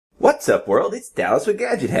What's up world, it's Dallas with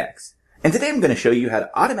Gadget Hacks. And today I'm going to show you how to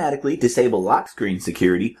automatically disable lock screen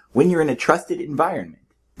security when you're in a trusted environment.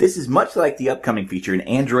 This is much like the upcoming feature in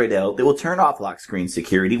Android L that will turn off lock screen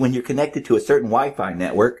security when you're connected to a certain Wi-Fi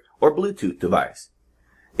network or Bluetooth device.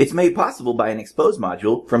 It's made possible by an Xposed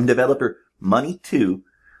module from developer Money2,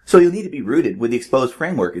 so you'll need to be rooted with the Xposed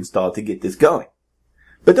Framework installed to get this going.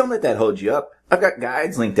 But don't let that hold you up. I've got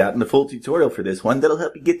guides linked out in the full tutorial for this one that'll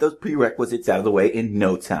help you get those prerequisites out of the way in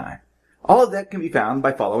no time. All of that can be found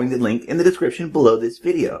by following the link in the description below this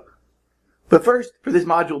video. But first, for this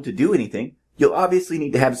module to do anything, you'll obviously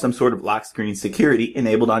need to have some sort of lock screen security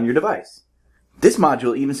enabled on your device. This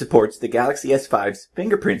module even supports the Galaxy S5's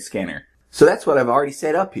fingerprint scanner, so that's what I've already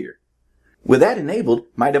set up here. With that enabled,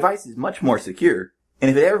 my device is much more secure, and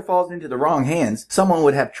if it ever falls into the wrong hands, someone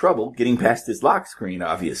would have trouble getting past this lock screen,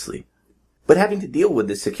 obviously. But having to deal with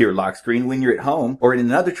this secure lock screen when you're at home or in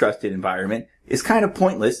another trusted environment is kind of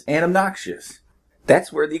pointless and obnoxious.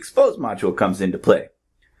 That's where the Xposed module comes into play.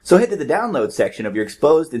 So head to the download section of your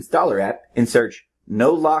Xposed installer app and search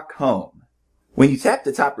No Lock Home. When you tap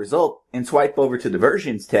the top result and swipe over to the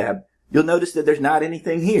Versions tab, you'll notice that there's not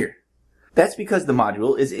anything here. That's because the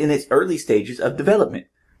module is in its early stages of development.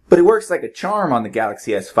 But it works like a charm on the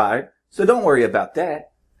Galaxy S5, so don't worry about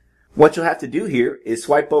that. What you'll have to do here is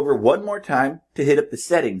swipe over one more time to hit up the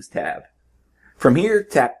Settings tab. From here,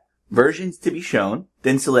 tap Versions to be shown,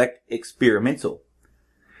 then select Experimental.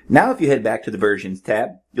 Now if you head back to the Versions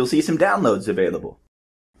tab, you'll see some downloads available.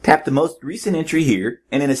 Tap the most recent entry here,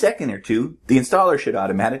 and in a second or two, the installer should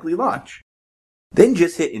automatically launch. Then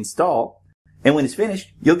just hit Install. And when it's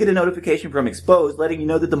finished, you'll get a notification from Xposed letting you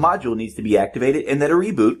know that the module needs to be activated and that a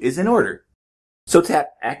reboot is in order. So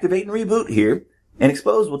tap Activate and Reboot here, and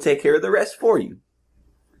Xposed will take care of the rest for you.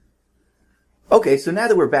 Okay, so now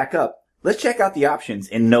that we're back up, let's check out the options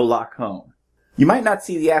in No Lock Home. You might not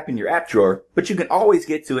see the app in your app drawer, but you can always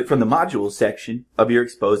get to it from the Modules section of your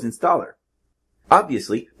Xposed installer.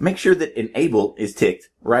 Obviously, make sure that Enable is ticked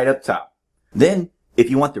right up top. Then, if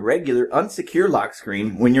you want the regular, unsecure lock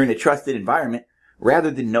screen when you're in a trusted environment,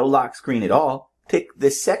 rather than no lock screen at all, tick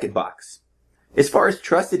this second box. As far as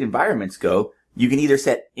trusted environments go, you can either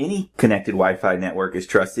set any connected Wi-Fi network as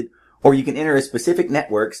trusted, or you can enter a specific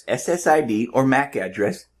network's SSID or MAC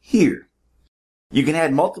address here. You can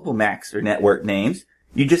add multiple MACs or network names,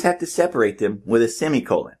 you just have to separate them with a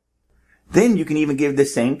semicolon. Then you can even give the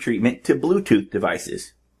same treatment to Bluetooth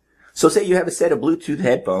devices. So say you have a set of Bluetooth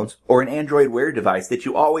headphones or an Android Wear device that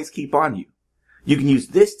you always keep on you. You can use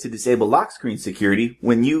this to disable lock screen security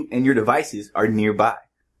when you and your devices are nearby.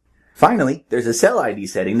 Finally, there's a cell ID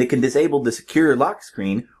setting that can disable the secure lock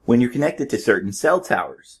screen when you're connected to certain cell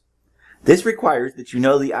towers. This requires that you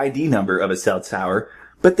know the ID number of a cell tower,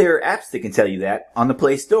 but there are apps that can tell you that on the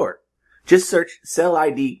Play Store. Just search Cell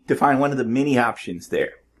ID to find one of the many options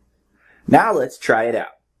there. Now let's try it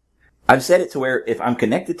out. I've set it to where if I'm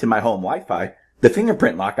connected to my home Wi-Fi, the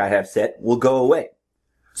fingerprint lock I have set will go away.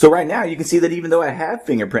 So right now you can see that even though I have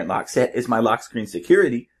fingerprint lock set as my lock screen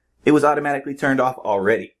security, it was automatically turned off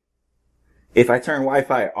already. If I turn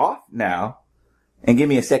Wi-Fi off now, and give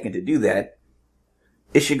me a second to do that,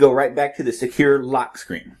 it should go right back to the secure lock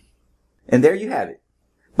screen. And there you have it.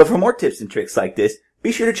 But for more tips and tricks like this,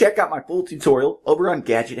 be sure to check out my full tutorial over on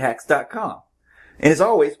GadgetHacks.com. And as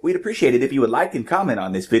always, we'd appreciate it if you would like and comment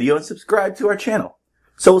on this video and subscribe to our channel.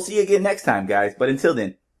 So we'll see you again next time, guys. But until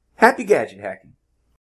then, happy gadget hacking.